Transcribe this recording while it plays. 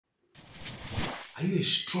Are you a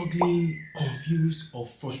struggling, confused, or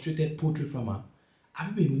frustrated poultry farmer?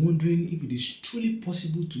 Have you been wondering if it is truly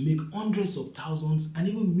possible to make hundreds of thousands and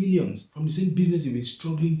even millions from the same business you've been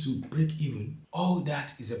struggling to break even? All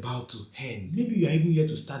that is about to end. Maybe you are even yet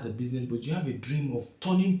to start a business, but you have a dream of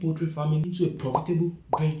turning poultry farming into a profitable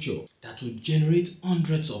venture that will generate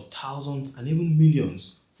hundreds of thousands and even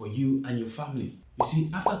millions for you and your family. You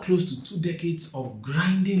see, after close to 2 decades of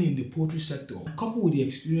grinding in the poultry sector, coupled with the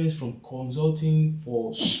experience from consulting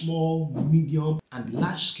for small, medium, and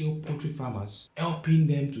large-scale poultry farmers, helping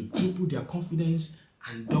them to triple their confidence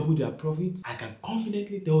and double their profits, I can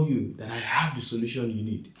confidently tell you that I have the solution you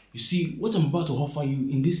need. You see, what I'm about to offer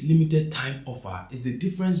you in this limited time offer is the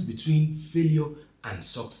difference between failure and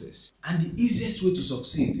success. And the easiest way to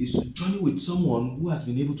succeed is to journey with someone who has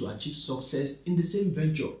been able to achieve success in the same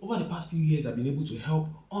venture. Over the past few years, I've been able to help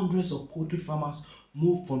hundreds of poultry farmers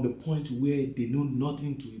move from the point where they know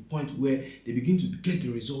nothing to a point where they begin to get the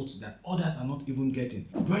results that others are not even getting.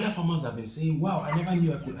 Broiler farmers have been saying, wow, I never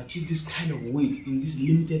knew I could achieve this kind of weight in this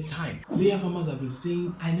limited time. Layer farmers have been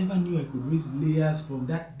saying, I never knew I could raise layers from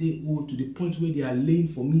that day old to the point where they are laying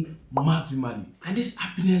for me maximally. And this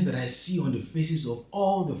happiness that I see on the faces of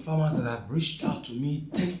all the farmers that have reached out to me,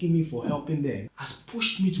 thanking me for helping them, has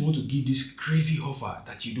pushed me to want to give this crazy offer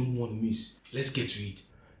that you don't want to miss. Let's get to it.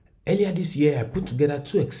 Earlier this year, I put together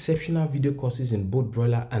 2 exceptional video courses in both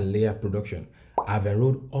broiler and layer production. I've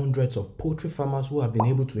enrolled hundreds of poultry farmers who have been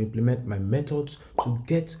able to implement my methods to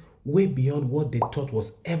get way beyond what they thought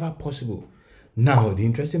was ever possible. Now, the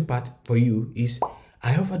interesting part for you is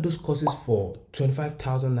I offer those courses for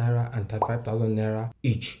 25,000 naira and 35,000 naira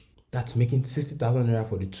each. That's making 60,000 naira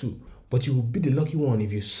for the 2. But you will be the lucky one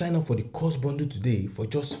if you sign up for the course bundle today for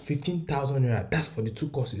just 15,000 naira. That's for the 2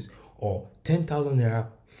 courses, or 10,000 naira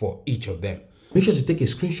for each of them. Make sure to take a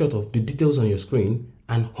screenshot of the details on your screen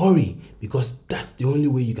and hurry, because that's the only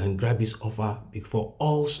way you can grab this offer before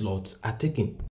all slots are taken.